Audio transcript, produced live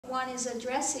one is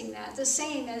addressing that. The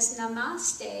same as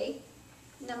namaste.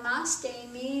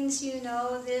 Namaste means, you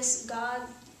know, this God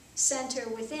center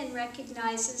within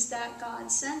recognizes that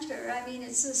God center. I mean,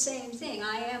 it's the same thing.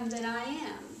 I am that I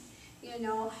am. You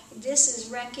know, this is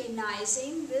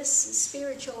recognizing, this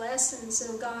spiritual essence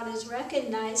of God is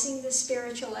recognizing the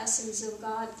spiritual essence of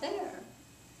God there.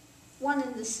 One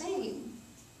and the same.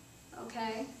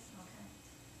 Okay?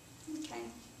 Okay.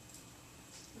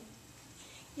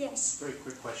 Yes? Very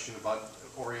quick question about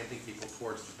orienting people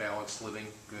towards the balanced living,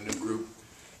 the new group.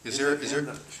 Is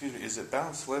it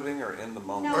balanced living or in the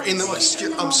moment? No, or in the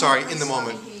I'm sorry, with in the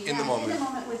moment. Swami-G, In the moment. In the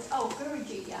moment with,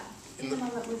 Guruji, yeah. In the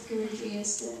moment with Guruji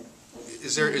is the...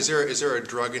 Is there a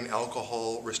drug and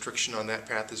alcohol restriction on that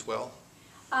path as well?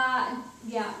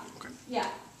 Yeah. Okay. Yeah.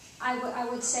 I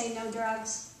would say no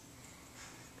drugs.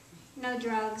 No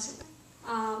drugs.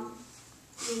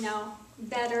 You know,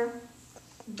 better.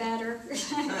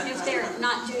 If they're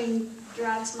not doing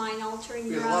drugs, mind-altering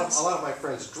drugs. A lot of my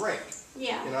friends drink.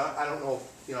 Yeah. You know, I don't know,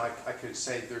 you know, I could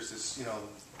say there's this, you know...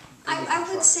 I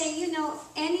would say, you know,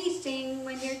 anything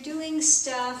when you're doing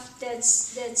stuff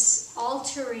that's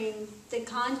altering the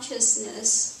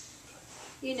consciousness,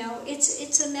 you know,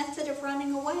 it's a method of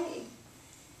running away,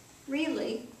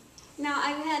 really. Now,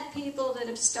 I've had people that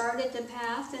have started the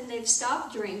path and they've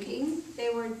stopped drinking.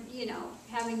 They were, you know,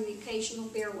 having the occasional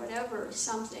beer, whatever, or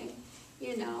something,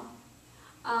 you know.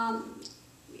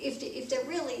 If they're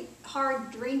really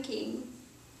hard drinking,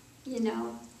 you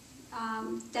know,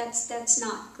 that's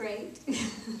not great.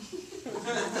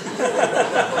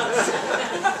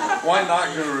 Why not,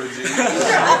 Guruji?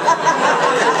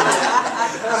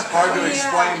 It's hard to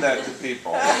explain that to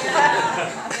people.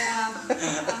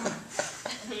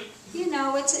 You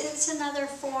know, it's another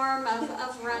form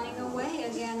of running away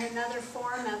again, another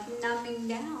form of numbing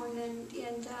down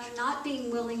and not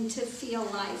being willing to feel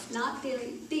life, not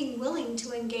being willing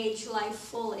to engage life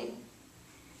fully,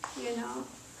 you know.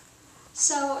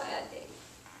 So,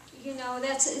 you know,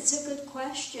 it's a good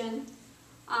question.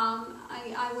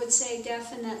 I would say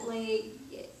definitely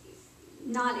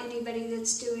not anybody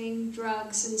that's doing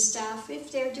drugs and stuff.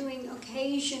 If they're doing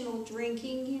occasional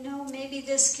drinking, you know, maybe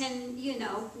this can, you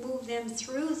know, move them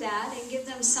through that and give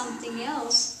them something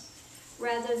else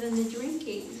rather than the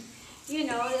drinking. You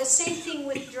know, the same thing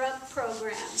with drug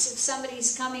programs. If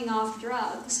somebody's coming off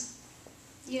drugs,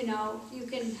 you know, you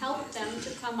can help them to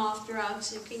come off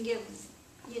drugs. You can give,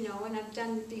 you know, and I've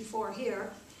done before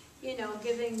here, you know,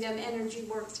 giving them energy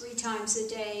work 3 times a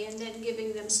day and then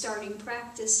giving them starting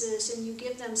practices, and you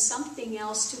give them something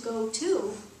else to go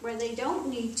to where they don't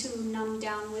need to numb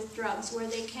down with drugs, where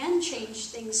they can change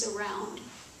things around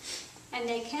and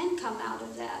they can come out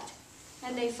of that.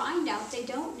 And they find out they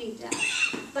don't need that.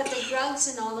 But the drugs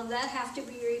and all of that have to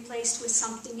be replaced with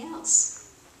something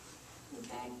else.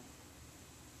 Okay?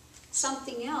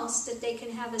 Something else that they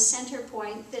can have a center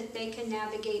point that they can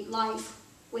navigate life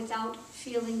without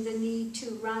feeling the need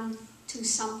to run to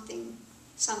something,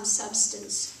 some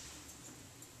substance.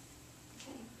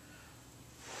 Okay.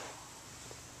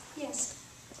 Yes?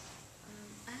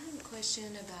 I have a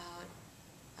question about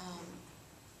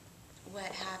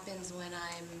what happens when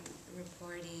I'm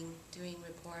doing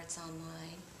reports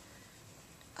online.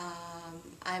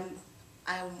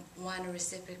 I want to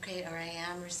reciprocate, or I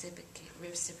am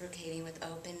reciprocating with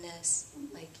openness,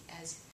 like as